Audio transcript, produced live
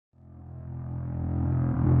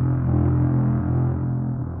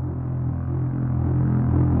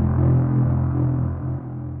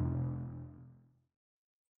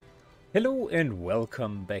Hello and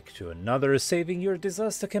welcome back to another Saving Your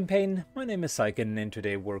Disaster campaign. My name is Syken and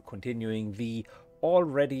today we're continuing the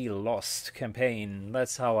Already Lost campaign.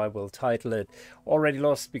 That's how I will title it. Already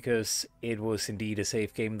Lost because it was indeed a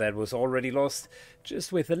save game that was already lost.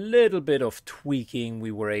 Just with a little bit of tweaking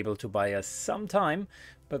we were able to buy us some time,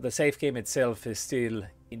 but the save game itself is still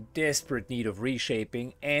in desperate need of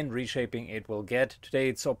reshaping, and reshaping it will get. Today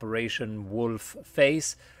it's Operation Wolf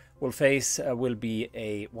Face. Wolf Face will be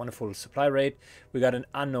a wonderful supply raid. We got an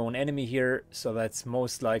unknown enemy here, so that's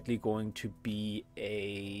most likely going to be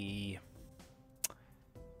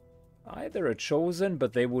either a chosen,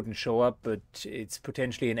 but they wouldn't show up, but it's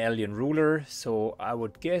potentially an alien ruler, so I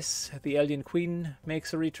would guess the alien queen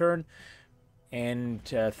makes a return, and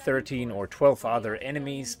 13 or 12 other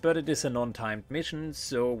enemies, but it is a non-timed mission,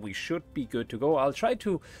 so we should be good to go. I'll try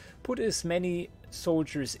to put as many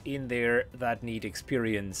soldiers in there that need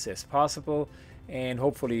experience as possible, and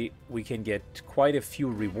hopefully we can get quite a few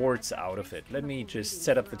rewards out of it. Let me just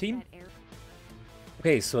set up the team.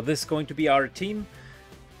 Okay, so this is going to be our team.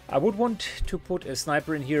 I would want to put a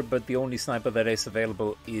sniper in here, but the only sniper that is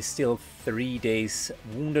available is still 3 days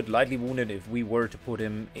wounded, lightly wounded. If we were to put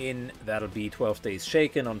him in, that'll be 12 days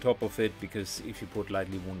shaken on top of it, because if you put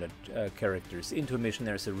lightly wounded characters into a mission,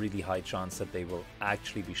 there's a really high chance that they will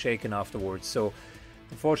actually be shaken afterwards. So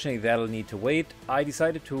unfortunately that'll need to wait. I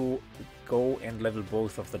decided to go and level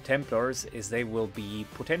both of the Templars, as they will be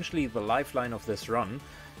potentially the lifeline of this run.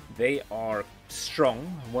 They are strong.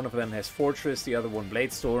 One of them has Fortress, the other one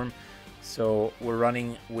Bladestorm. So we're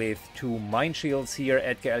running with 2 Mind Shields here.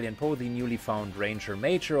 Edgar Allan Poe, the newly found Ranger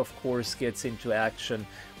Major, of course, gets into action.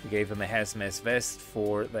 We gave him a hazmat vest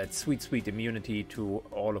for that sweet immunity to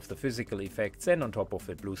all of the physical effects, and on top of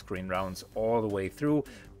it, blue screen rounds all the way through.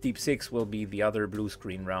 Deep 6 will be the other blue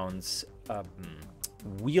screen rounds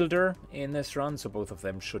wielder in this run, so both of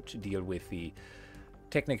them should deal with the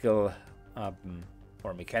technical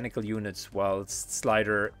or mechanical units, whilst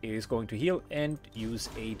Slider is going to heal and use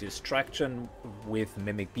a distraction with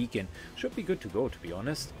Mimic Beacon. Should be good to go, to be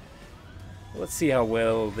honest. Let's see how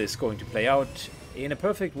well this is going to play out. In a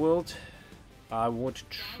perfect world, I would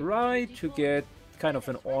try to get kind of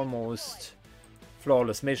an almost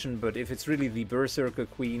flawless mission, but if it's really the Berserker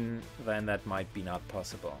Queen, then that might be not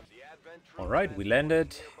possible. Alright, we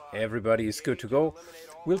landed. Everybody is good to go.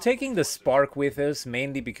 We're taking the Spark with us,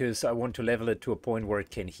 mainly because I want to level it to a point where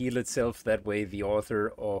it can heal itself. That way the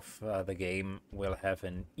author of the game will have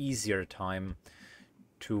an easier time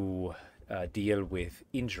to deal with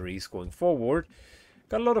injuries going forward.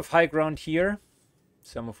 Got a lot of high ground here,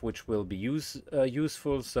 some of which will be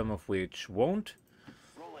useful, some of which won't.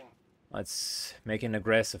 Let's make an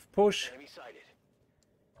aggressive push.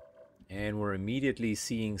 And we're immediately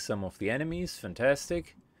seeing some of the enemies.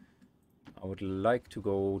 Fantastic. I would like to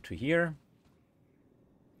go to here.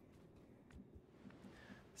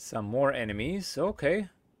 Some more enemies. Okay.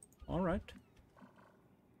 Alright.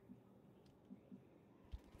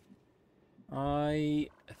 I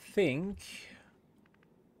think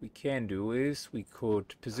we can do is we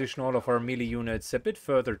could position all of our melee units a bit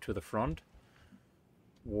further to the front.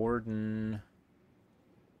 Warden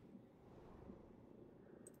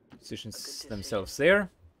positions themselves there.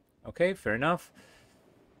 Okay, fair enough.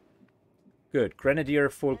 Good. Grenadier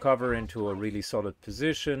full cover into a really solid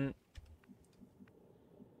position.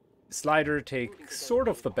 Slider takes sort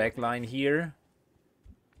of the back line here.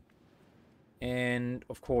 And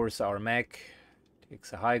of course our mech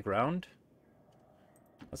takes a high ground.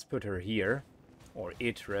 Let's put her here. Or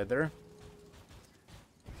it rather.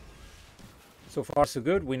 So far so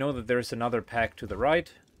good. We know that there's another pack to the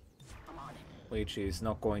right, which is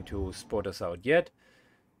not going to spot us out yet.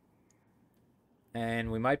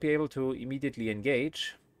 And we might be able to immediately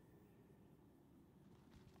engage.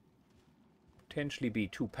 Potentially be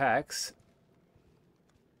 2 packs.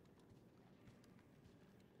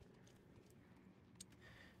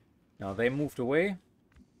 Now they moved away.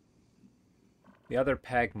 The other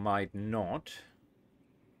pack might not.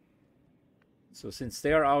 So since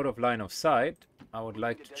they are out of line of sight, I would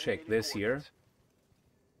like to check this here.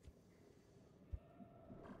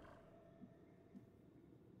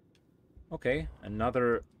 Okay,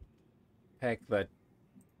 another pack that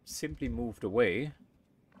simply moved away.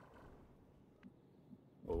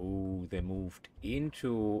 Oh, they moved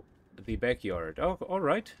into the backyard. Oh,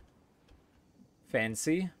 alright.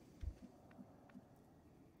 Fancy.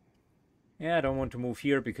 Yeah, I don't want to move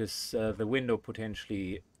here because the window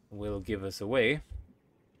potentially will give us away.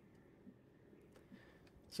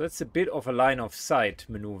 So it's a bit of a line of sight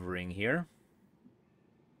maneuvering here.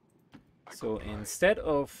 So instead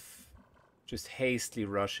of just hastily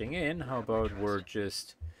rushing in, how about we're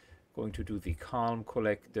just Going to do the calm,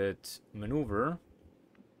 collected maneuver,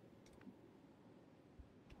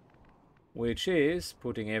 which is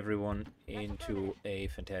putting everyone into a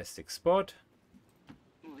fantastic spot.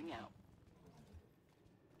 Moving out.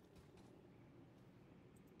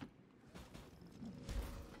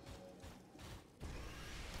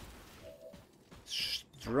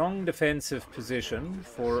 Strong defensive position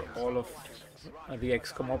for all of the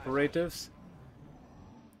XCOM operatives.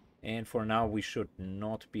 And for now, we should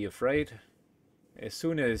not be afraid. As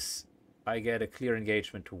soon as I get a clear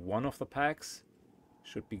engagement to one of the packs,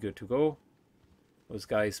 should be good to go. Those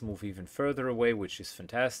guys move even further away, which is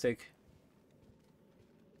fantastic.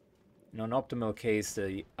 In an optimal case,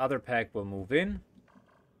 the other pack will move in,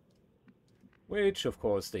 which of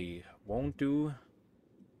course they won't do.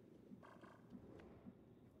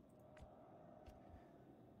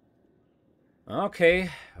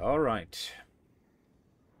 Okay, all right.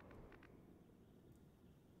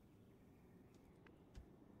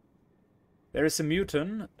 There is a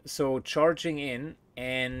mutant, so charging in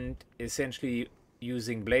and essentially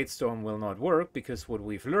using Bladestorm will not work, because what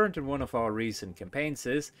we've learned in one of our recent campaigns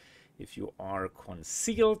is if you are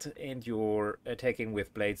concealed and you're attacking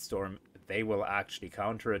with Bladestorm, they will actually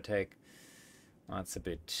counterattack. That's a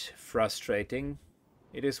bit frustrating.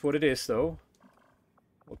 It is what it is, though.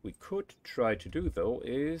 What we could try to do, though,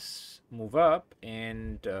 is move up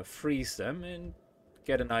and freeze them and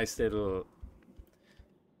get a nice little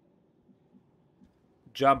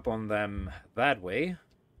jump on them that way.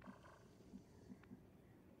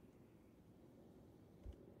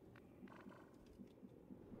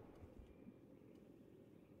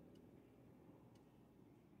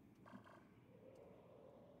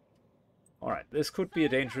 Alright, this could be a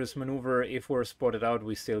dangerous maneuver. If we're spotted out,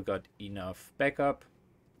 we still got enough backup.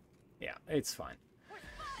 Yeah, it's fine.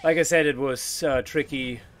 Like I said, it was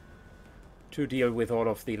tricky to deal with all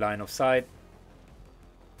of the line of sight.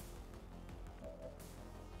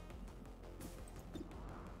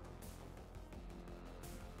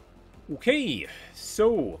 Okay,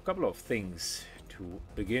 so a couple of things to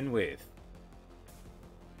begin with.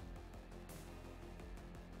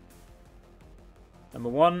 Number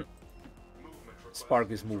one,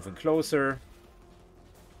 Spark is moving closer.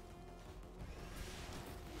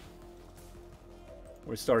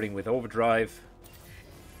 We're starting with overdrive.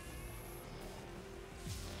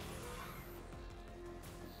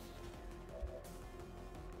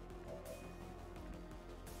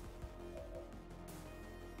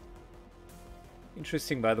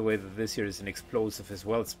 Interesting, by the way, that this here is an explosive as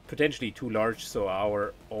well. It's potentially too large, so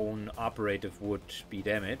our own operative would be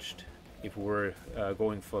damaged if we were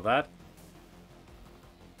going for that.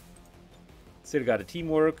 Still got a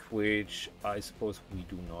teamwork, which I suppose we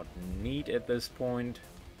do not need at this point.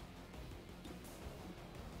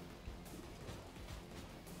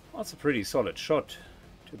 That's a pretty solid shot,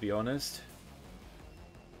 to be honest.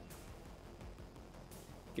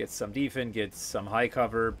 Get some defense, get some high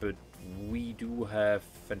cover, but we do have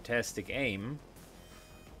fantastic aim.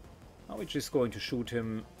 Are we just going to shoot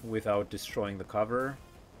him without destroying the cover?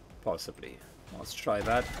 Possibly. Let's try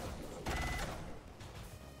that.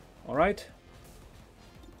 Alright.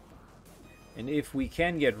 And if we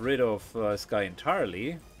can get rid of Sky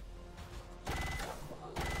entirely,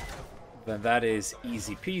 then that is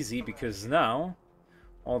easy peasy, because now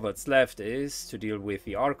all that's left is to deal with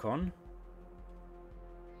the Archon.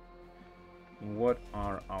 What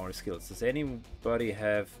are our skills? Does anybody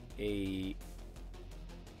have a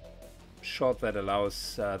shot that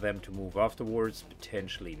allows them to move afterwards?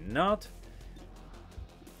 Potentially not.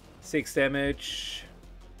 6 damage.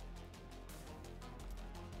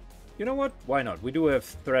 You know what? Why not? We do have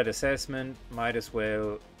threat assessment. Might as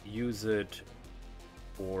well use it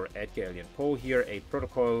for Edgar Allan Poe here. 8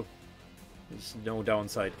 protocol. There's no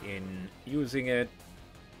downside in using it.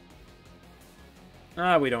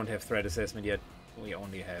 We don't have threat assessment yet. We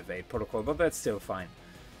only have 8 protocol, but that's still fine.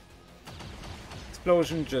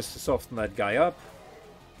 Explosion just to soften that guy up.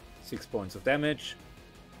 6 points of damage.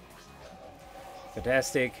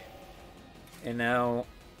 Fantastic. And now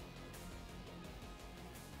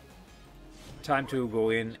time to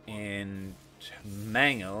go in and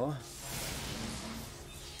mangle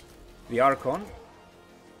the Archon.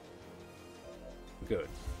 Good.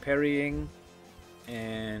 Parrying.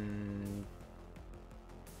 And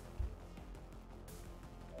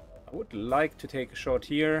I would like to take a shot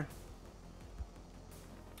here.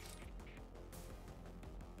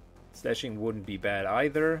 Slashing wouldn't be bad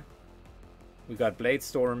either. We got Blade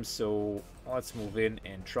Storm, so let's move in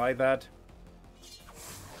and try that.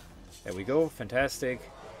 There we go, fantastic.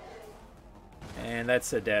 And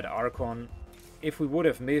that's a dead Archon. if we would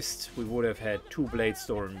have missed, we would have had 2 Blade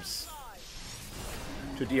Storms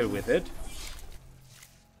to deal with it.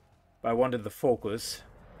 But I wanted the focus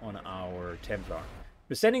on our Templar.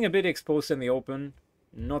 We're standing a bit exposed in the open.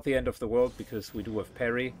 Not the end of the world because we do have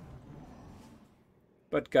parry.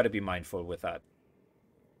 But gotta be mindful with that.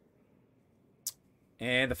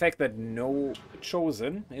 And the fact that no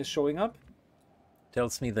Chosen is showing up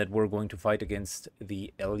tells me that we're going to fight against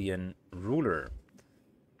the Alien Ruler.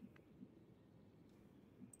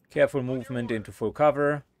 Careful movement into full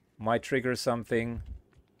cover. Might trigger something.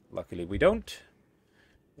 Luckily we don't.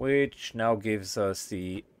 Which now gives us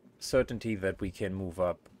the certainty that we can move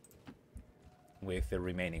up with the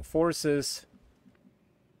remaining forces.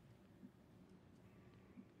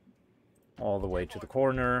 All the way to the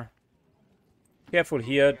corner. Careful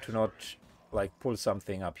here to not like pull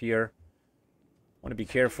something up here. Want to be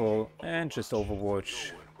careful and just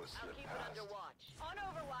overwatch.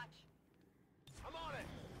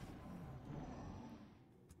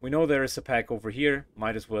 We know there is a pack over here.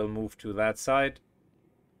 Might as well move to that side.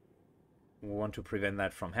 We want to prevent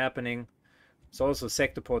that from happening. There's also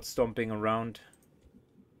sectopod stomping around.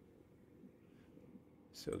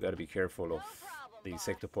 So gotta be careful of the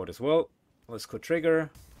sectopod as well. Let's go trigger.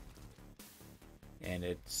 And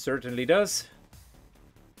it certainly does.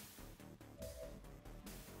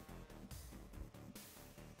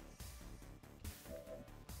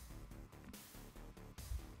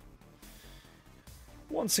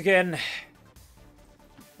 Once again,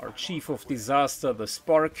 our Chief of Disaster, the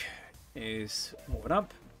Spark, is moving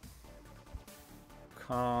up.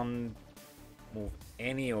 Can't move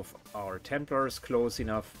any of our Templars close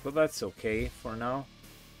enough, but that's okay for now.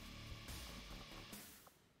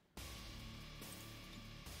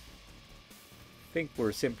 I think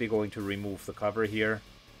we're simply going to remove the cover here,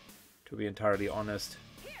 to be entirely honest.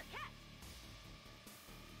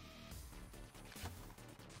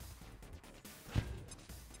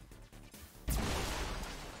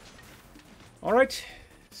 Alright,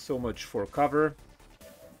 so much for cover.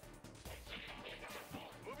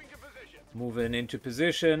 Moving into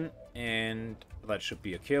position, and that should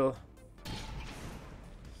be a kill.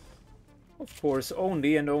 Of course,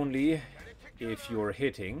 only and only if you're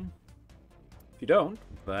hitting. If you don't,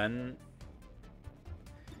 then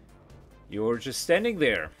you're just standing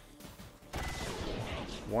there,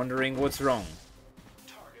 wondering what's wrong.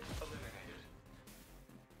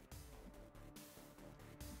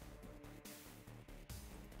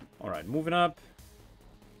 Alright, moving up.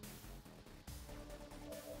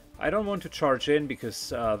 I don't want to charge in because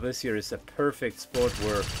this here is a perfect spot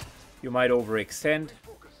where you might overextend.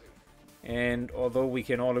 And although we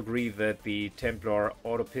can all agree that the Templar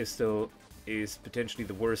auto pistol is potentially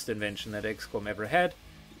the worst invention that XCOM ever had,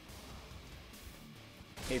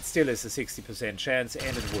 it still is a 60% chance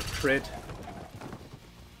and it would crit.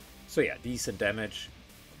 So yeah, decent damage.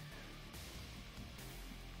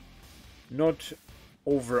 Not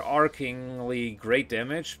overarchingly great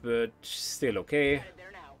damage, but still okay.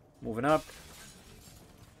 Moving up.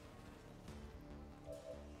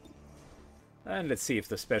 And let's see if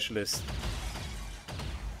the specialist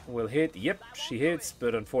will hit. Yep, she hits,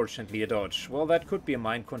 but unfortunately a dodge. Well, that could be a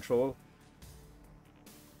mind control.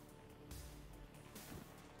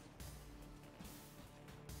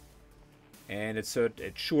 And it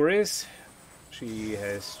sure is. She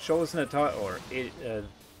has chosen a target, or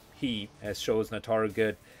he has chosen a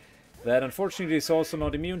target that unfortunately is also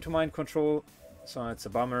not immune to mind control, so it's a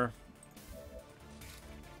bummer.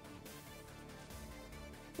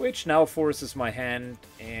 Which now forces my hand,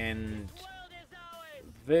 and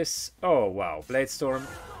this... Oh wow, Blade Storm.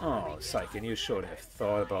 Oh, Syken, you should have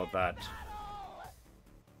thought about that.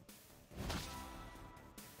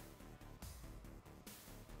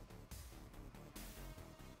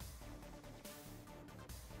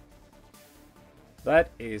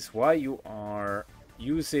 That is why you are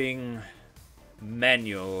using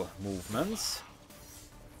manual movements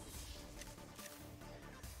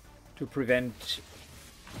to prevent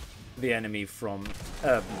the enemy from...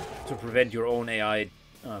 to prevent your own AI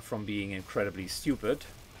from being incredibly stupid.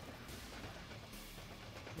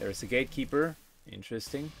 There's a gatekeeper.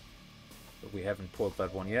 Interesting. But we haven't pulled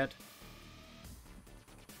that one yet.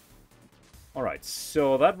 Alright,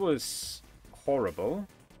 so that was horrible.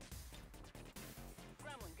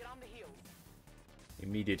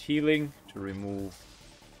 Immediate healing to remove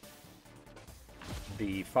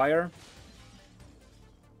the fire.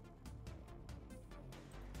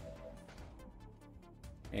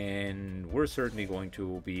 And we're certainly going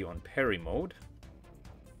to be on parry mode.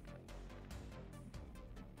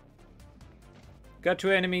 Got 2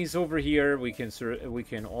 enemies over here. We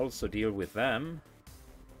can also deal with them.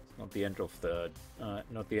 As Not the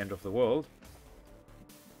end of the world.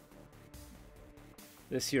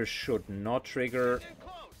 This here should not trigger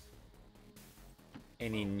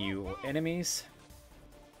any new enemies.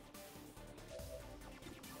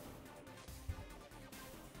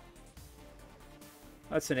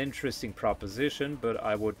 That's an interesting proposition, but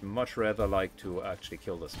I would much rather like to actually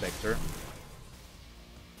kill the Spectre.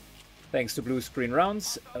 Thanks to blue screen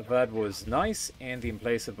rounds, that was nice, and the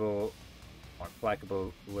implacable or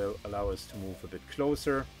implacable will allow us to move a bit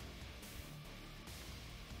closer.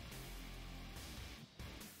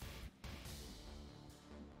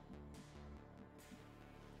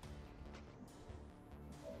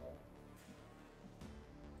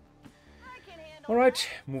 Alright,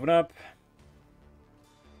 moving up.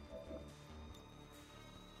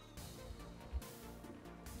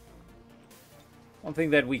 One thing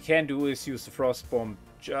that we can do is use the Frost Bomb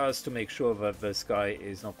just to make sure that this guy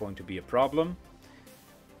is not going to be a problem.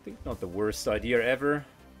 I think not the worst idea ever.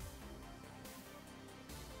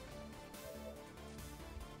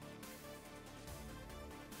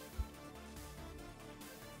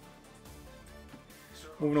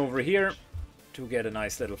 Moving over here to get a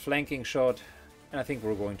nice little flanking shot. And I think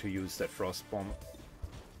we're going to use that Frost Bomb.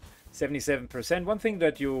 77%. One thing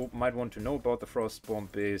that you might want to know about the Frost Bomb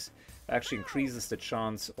is it actually increases the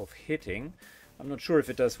chance of hitting. I'm not sure if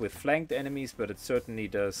it does with flanked enemies, but it certainly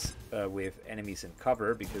does with enemies in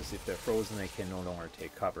cover, because if they're frozen, they can no longer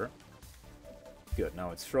take cover. Good,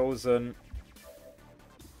 now it's frozen.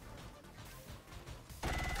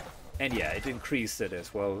 And yeah, it increased it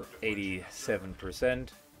as well, 87%.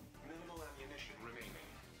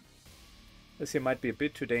 This here might be a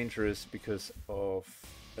bit too dangerous because of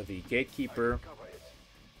the Gatekeeper,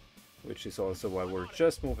 which is also why we're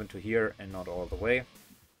just moving to here and not all the way.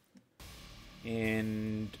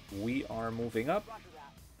 And we are moving up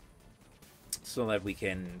so that we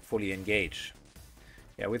can fully engage.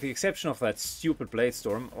 Yeah, with the exception of that stupid Blade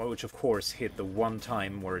Storm, which of course hit the one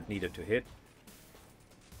time where it needed to hit.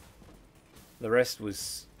 The rest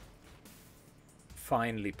was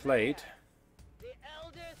finely played.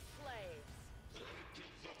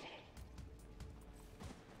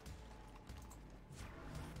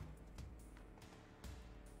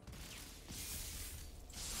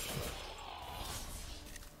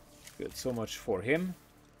 Good, so much for him.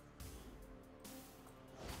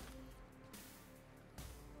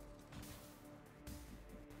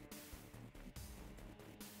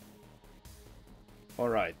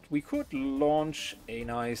 Alright, we could launch a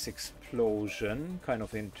nice explosion kind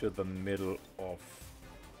of into the middle of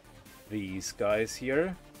these guys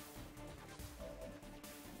here.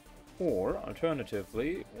 Or,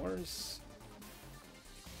 alternatively, where's...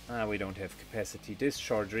 we don't have capacity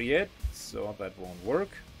discharger yet, so that won't work.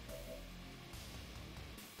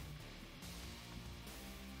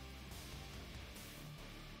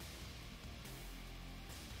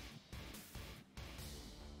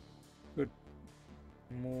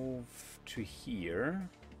 Move to here.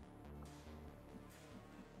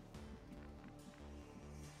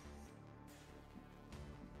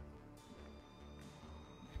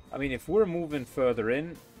 I mean, if we're moving further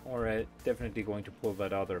in, we're definitely going to pull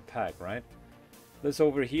that other pack, right? This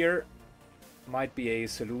over here might be a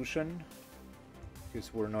solution,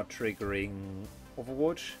 because we're not triggering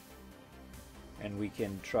Overwatch, and we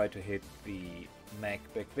can try to hit the mech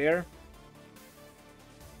back there.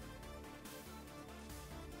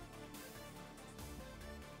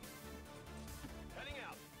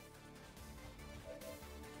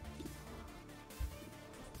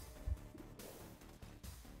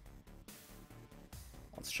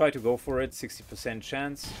 Let's try to go for it, 60%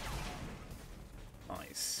 chance.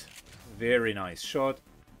 Nice. Very nice shot.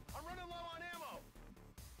 I'm running low on ammo.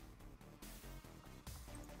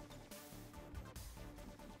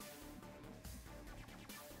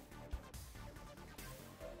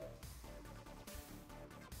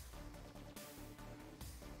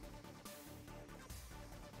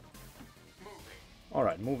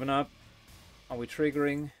 Alright, moving up. Are we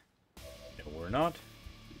triggering? No, we're not.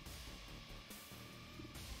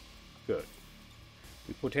 Good.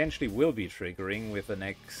 We potentially will be triggering with the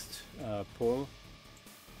next pull.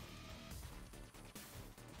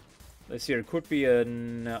 This here could be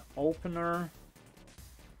an opener.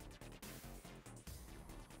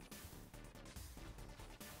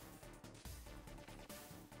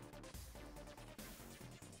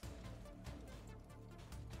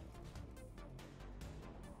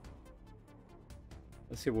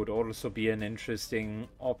 This here would also be an interesting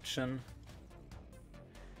option.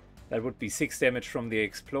 That would be 6 damage from the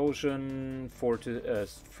explosion, 4 to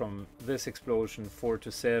from this explosion, 4 to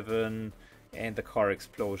 7, and the car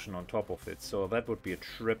explosion on top of it. So that would be a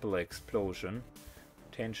triple explosion,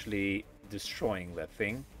 potentially destroying that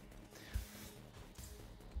thing.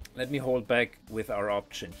 Let me hold back with our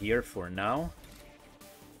option here for now.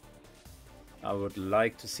 I would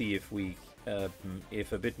like to see if we,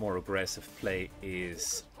 if a bit more aggressive play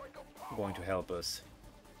is going to help us.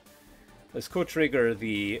 Let's co-trigger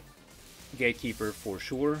the gatekeeper for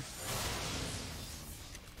sure.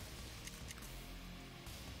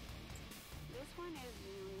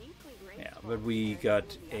 Yeah, but we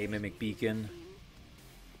got a mimic beacon.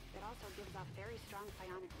 It also gives off very strong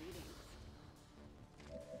psionic readings.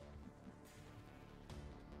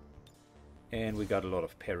 And we got a lot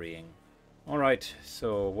of parrying. Alright,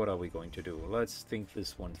 so what are we going to do? Let's think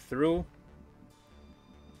this one through.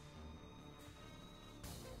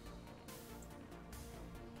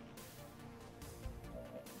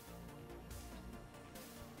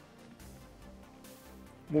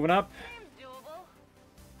 Moving up.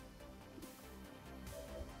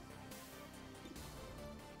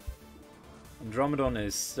 Andromedon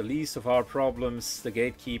is the least of our problems. The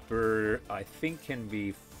gatekeeper, I think, can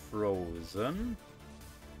be frozen.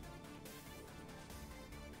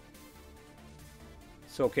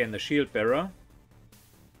 So can the shield bearer.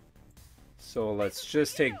 So let's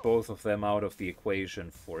just take both of them out of the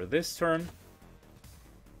equation for this turn.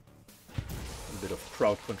 A bit of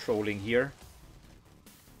crowd controlling here.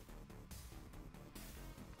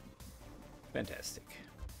 Fantastic.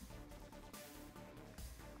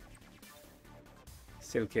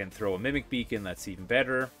 Still can throw a mimic beacon, that's even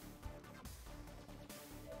better.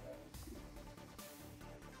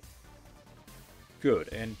 Good,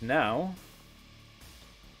 and now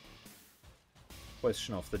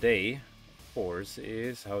question of the day, of course,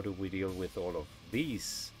 is how do we deal with all of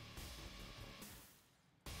these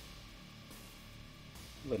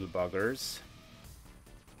little buggers?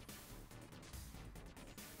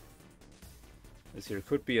 This here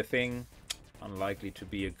could be a thing, unlikely to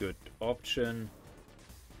be a good option.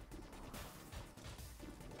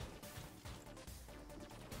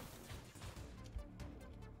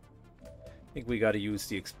 I think we gotta use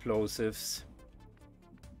the explosives.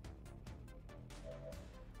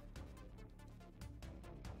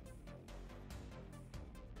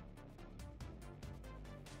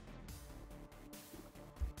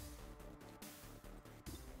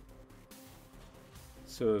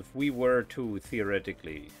 So if we were to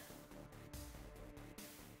theoretically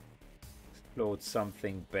explode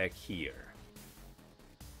something back here,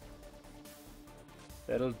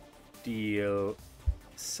 that'll deal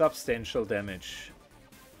substantial damage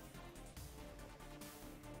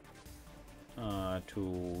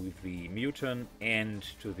to the mutant and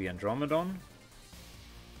to the Andromedon.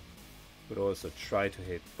 Could also try to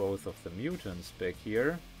hit both of the mutants back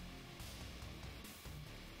here.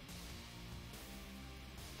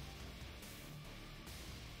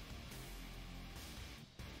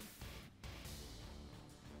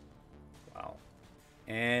 Wow.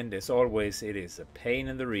 And as always, it is a pain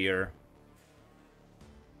in the rear.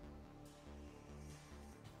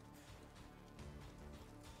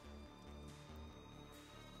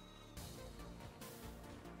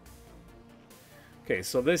 Okay,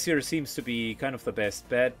 so this here seems to be kind of the best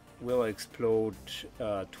bet. Will explode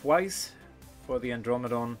twice for the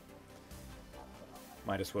Andromedon.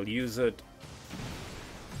 Might as well use it.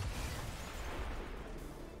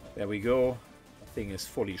 There we go. The thing is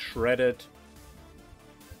fully shredded.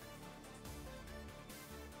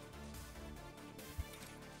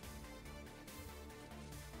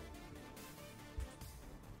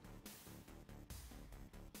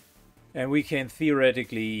 And we can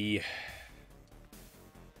theoretically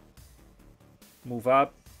move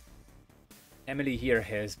up. Emily here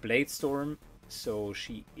has Blade Storm, so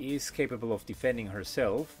she is capable of defending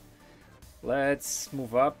herself. Let's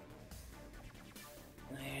move up.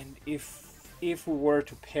 And if we were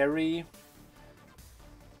to parry,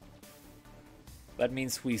 that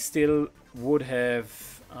means we still would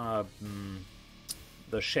have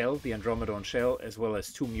the shell, the Andromedon shell, as well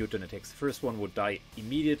as 2 mutant attacks. The first one would die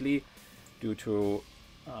immediately due to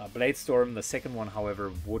Blade Storm. The second one,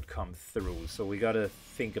 however, would come through. So we gotta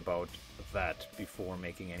think about that before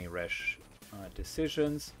making any rash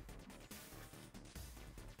decisions.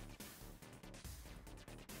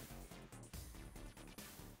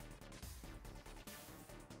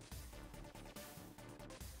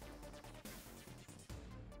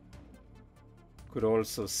 Could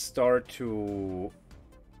also start to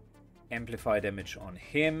amplify damage on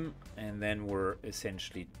him, and then we're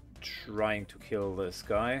essentially trying to kill this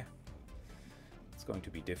guy. It's going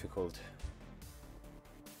to be difficult.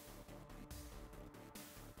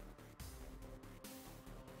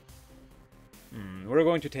 We're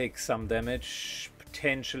going to take some damage,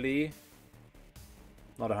 potentially.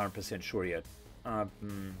 Not 100% sure yet.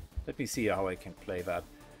 Let me see how I can play that.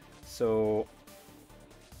 So,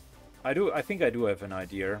 I think I do have an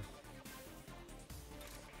idea.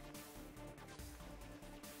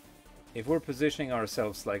 If we're positioning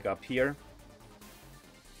ourselves like up here,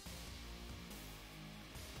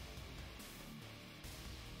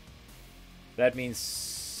 that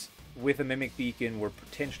means with a Mimic Beacon we're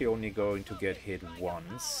potentially only going to get hit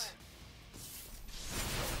once.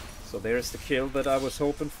 So there's the kill that I was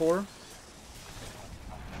hoping for.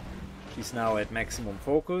 She's now at maximum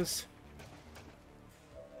focus.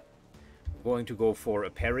 We're going to go for a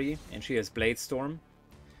parry, and she has Blade Storm.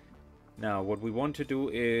 Now what we want to do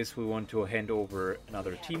is we want to hand over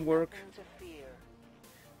another teamwork.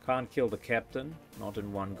 Can't kill the captain, not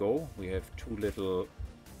in one go. We have too little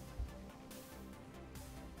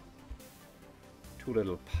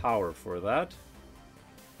power for that.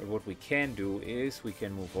 But what we can do is we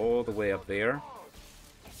can move all the way up there,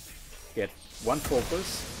 get one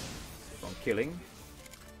focus from killing,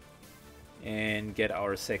 and get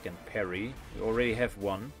our second parry. We already have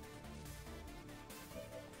one.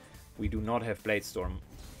 We do not have Blade Storm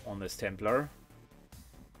on this Templar.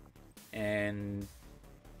 And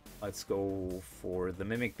let's go for the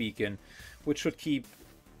Mimic Beacon, which should keep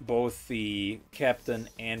both the captain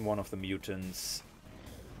and one of the mutants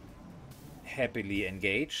happily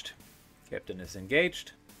engaged. Captain is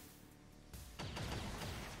engaged.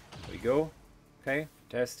 There we go. Okay,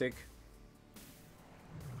 fantastic.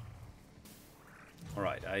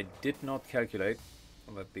 Alright, I did not calculate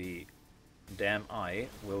that the damn eye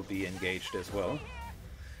will be engaged as well.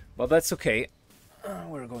 But that's okay.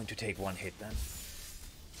 We're going to take one hit then.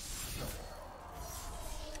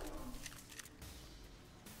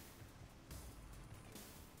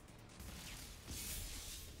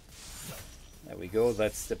 There we go,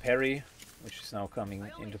 that's the parry, which is now coming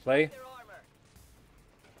into play.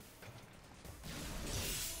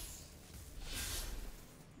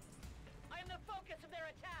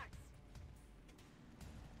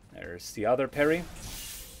 There's the other parry.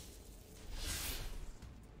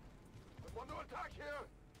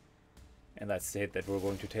 And that's the hit that we're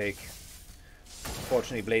going to take.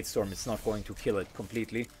 Unfortunately, Blade Storm is not going to kill it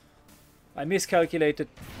completely. I miscalculated.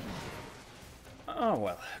 Oh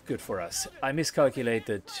well, good for us. I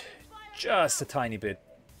miscalculated just a tiny bit.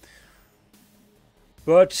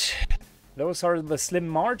 But those are the slim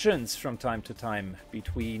margins from time to time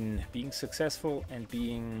between being successful and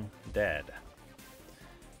being dead.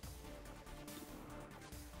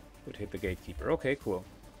 Would hit the gatekeeper. Okay, cool.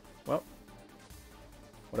 Well,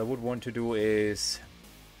 what I would want to do is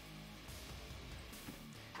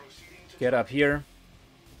get up here.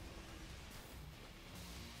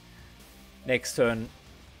 Next turn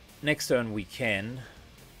we can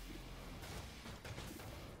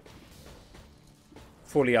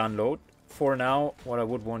fully unload. For now, what I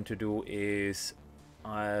would want to do is,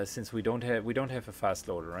 since we don't have a fast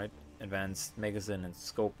loader, right? Advanced magazine and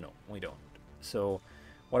scope. No, we don't. So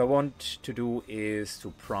what I want to do is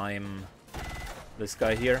to prime this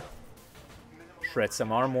guy here, shred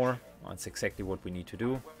some armor. That's exactly what we need to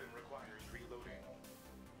do.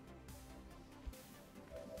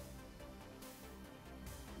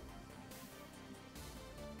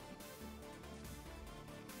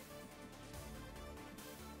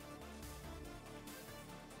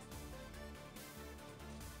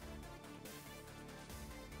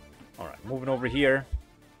 Alright, moving over here.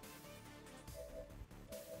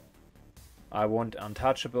 I want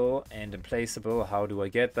untouchable and implaceable. How do I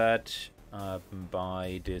get that?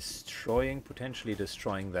 By potentially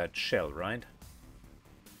destroying that shell, right?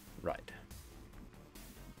 Right.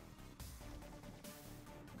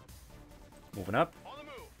 Moving up.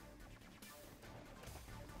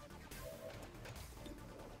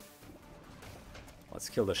 Let's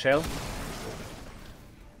kill the shell.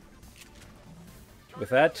 With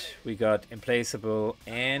that, we got implaceable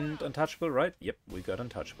and untouchable, right? Yep, we got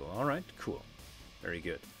untouchable. Alright, cool. Very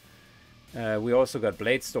good. We also got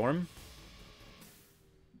Blade Storm.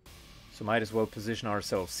 So might as well position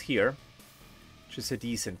ourselves here. Which is a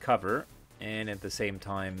decent cover. And at the same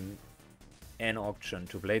time, an option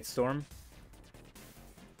to Blade Storm.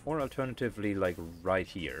 Or alternatively, like right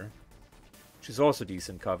here. Which is also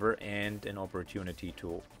decent cover and an opportunity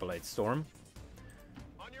to Blade Storm.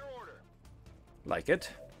 Like it.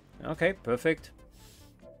 Okay, perfect.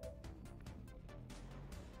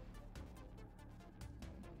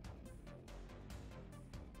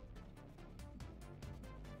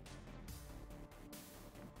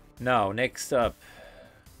 Now, next up.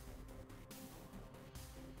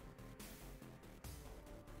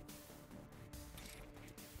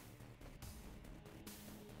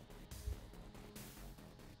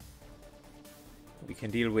 We can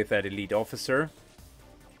deal with that elite officer.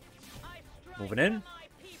 Moving in.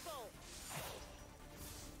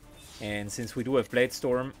 And since we do have Blade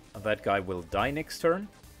Storm, that guy will die next turn,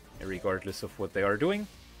 regardless of what they are doing.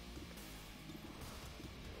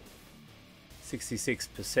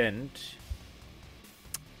 66%.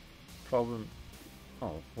 Problem...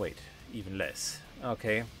 Oh, wait. Even less.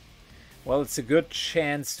 Okay. Well, it's a good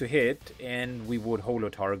chance to hit, and we would holo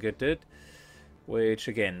target it. Which,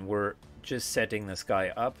 again, we're just setting this guy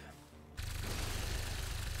up.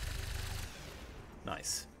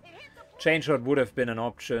 Nice. Chain shot would have been an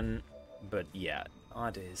option, but yeah,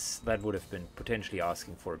 that would have been potentially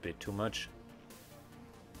asking for a bit too much.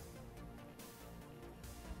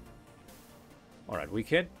 Alright, we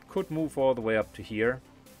could move all the way up to here.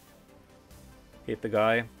 Hit the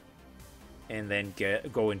guy. And then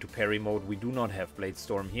go into parry mode. We do not have Blade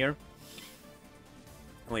Storm here.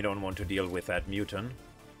 We don't want to deal with that mutant.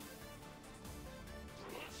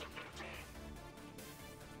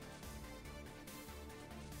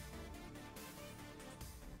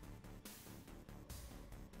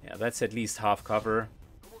 Yeah, that's at least half cover.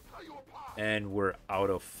 And we're out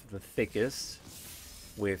of the thickest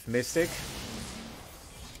with Mystic.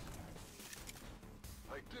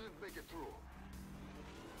 I didn't make it through.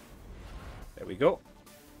 There we go.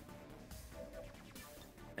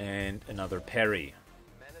 And another parry.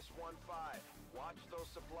 Menace 1-5. Watch those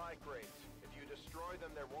supply crates. If you destroy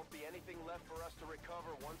them, there won't be anything left for us to recover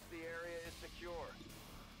once the area is secure.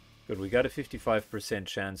 Good, we got a 55%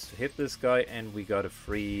 chance to hit this guy, and we got a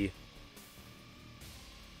free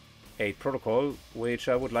 8 protocol, which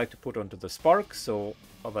I would like to put onto the spark, so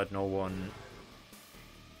that no one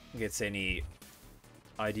gets any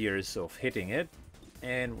ideas of hitting it.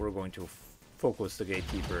 And we're going to focus the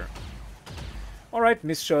gatekeeper. Alright,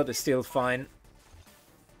 missed shot is still fine.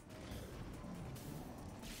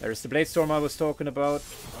 There's the Blade Storm I was talking about.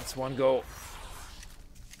 That's one go.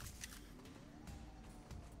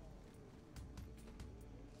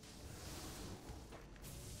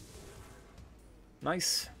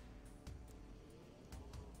 Nice.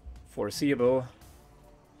 Foreseeable.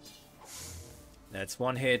 That's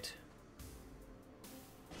one hit.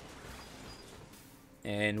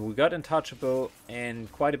 And we got untouchable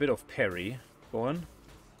and quite a bit of parry going.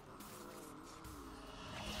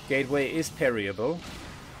 Gateway is parryable.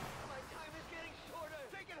 My time is getting shorter.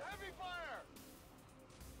 Taking heavy fire.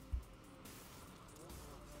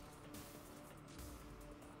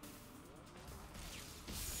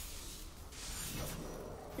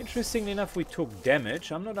 Interestingly enough, we took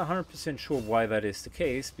damage. I'm not 100% sure why that is the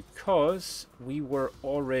case, because we were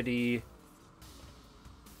already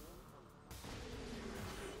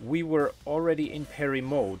in parry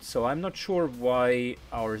mode, so I'm not sure why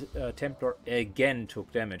our Templar again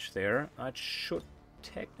took damage there. That should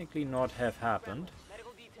technically not have happened.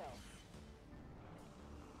 Medical detail.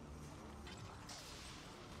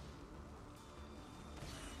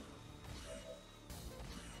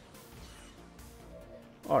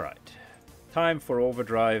 Alright, time for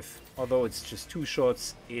overdrive. Although it's just 2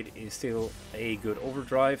 shots, it is still a good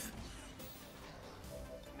overdrive.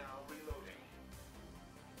 Now reloading.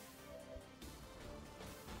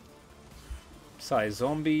 Psy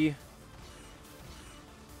Zombie.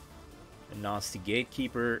 A nasty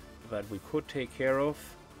gatekeeper that we could take care of.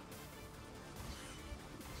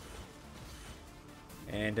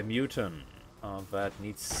 And a mutant that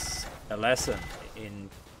needs a lesson in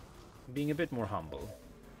being a bit more humble.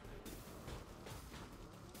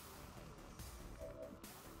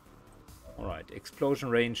 Alright, explosion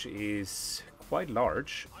range is quite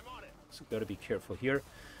large, so gotta be careful here.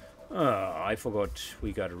 I forgot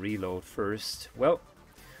we gotta reload first. Well,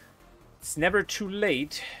 it's never too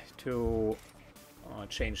late to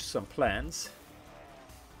change some plans.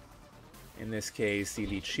 In this case, the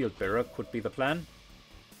Elite Shield Bearer could be the plan.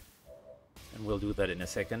 And we'll do that in a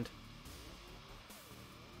second.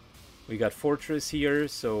 We got Fortress here,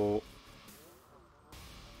 so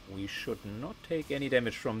we should not take any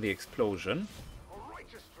damage from the explosion. A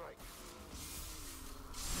righteous strike.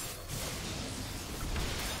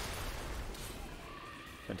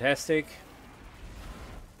 Fantastic.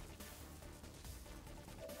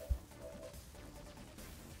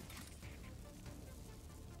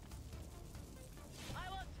 I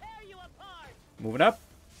will tear you apart. Moving up.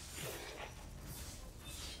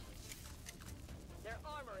 Their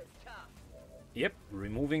armor is tough. Yep,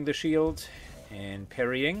 removing the shield and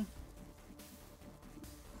parrying.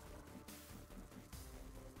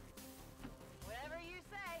 Whatever you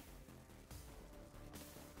say.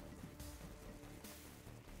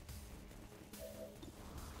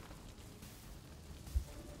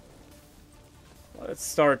 Let's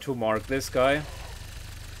start to mark this guy.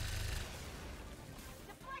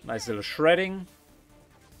 Nice little shredding.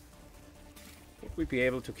 Would we be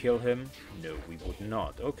able to kill him? No, we would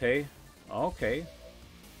not. Okay. Okay.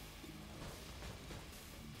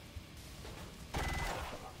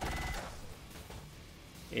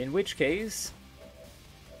 In which case...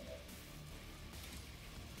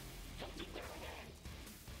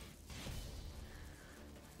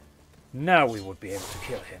 now we would be able to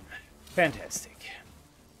kill him. Fantastic.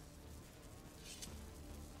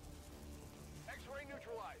 X-ray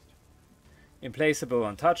neutralized. Implaceable,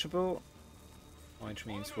 untouchable. Which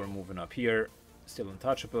means we're moving up here. Still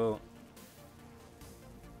untouchable.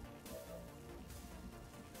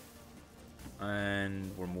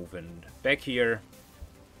 And we're moving back here.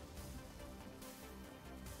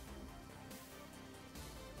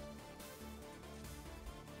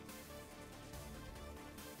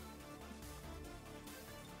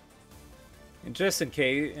 And just in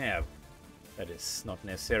case, yeah, that is not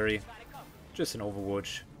necessary. Just an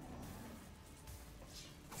Overwatch.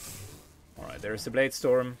 Alright, there's the Blade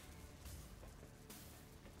Storm.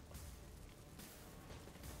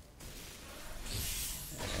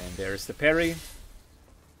 And there's the parry.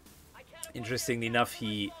 Interestingly enough,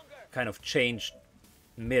 he kind of changed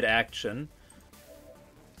mid-action.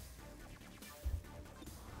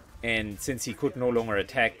 And since he could no longer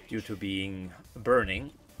attack due to being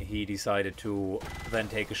burning, he decided to then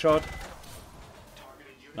take a shot.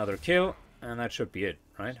 Another kill, and that should be it,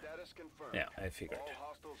 right? Yeah, I figured.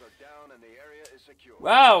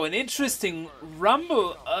 Wow, an interesting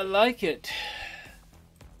rumble. I like it.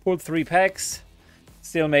 Pulled 3 packs,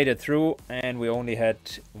 still made it through, and we only had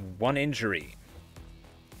 1 injury.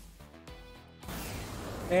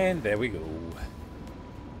 And there we go.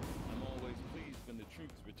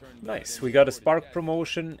 Nice, we got a Spark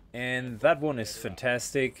promotion, and that one is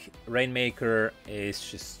fantastic. Rainmaker is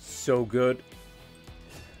just so good.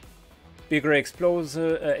 Bigger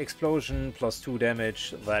explosion, plus 2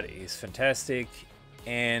 damage, that is fantastic.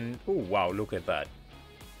 And, oh wow, look at that.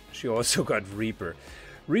 She also got Reaper.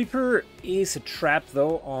 Reaper is a trap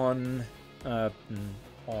though on the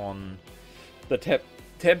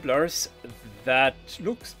Templars. That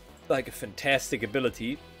looks like a fantastic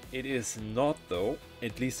ability. It is not though,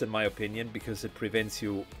 at least in my opinion, because it prevents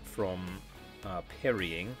you from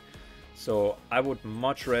parrying. So I would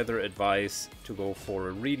much rather advise to go for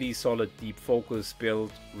a really solid deep focus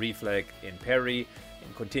build, reflect in parry,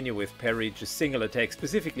 and continue with parry, just single attack,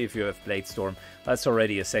 specifically if you have Blade Storm. That's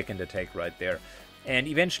already a second attack right there. And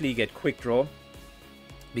eventually get quick draw,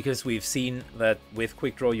 because we've seen that with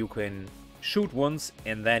quick draw you can shoot once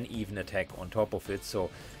and then even attack on top of it, so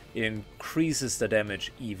it increases the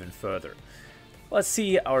damage even further. Let's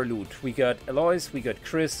see our loot. We got alloys, we got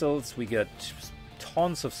crystals, we got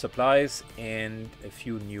tons of supplies, and a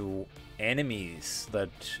few new enemies that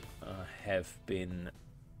have been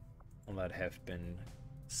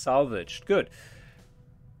salvaged. Good.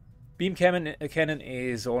 Beam cannon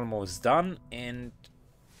is almost done, and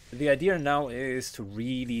the idea now is to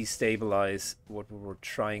really stabilize what we were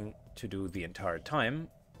trying to do the entire time.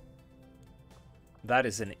 That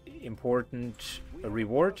is an important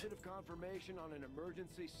reward.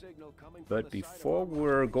 But before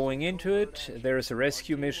we're going into it, there's a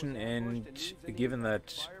rescue mission, and given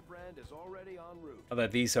that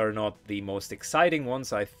these are not the most exciting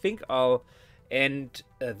ones, I think I'll end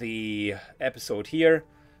the episode here,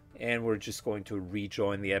 and we're just going to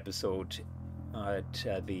rejoin the episode at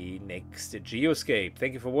the next Geoscape.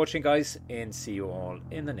 Thank you for watching, guys, and see you all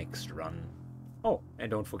in the next run. Oh, and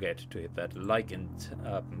don't forget to hit that like and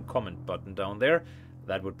comment button down there.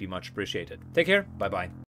 That would be much appreciated. Take care. Bye-bye.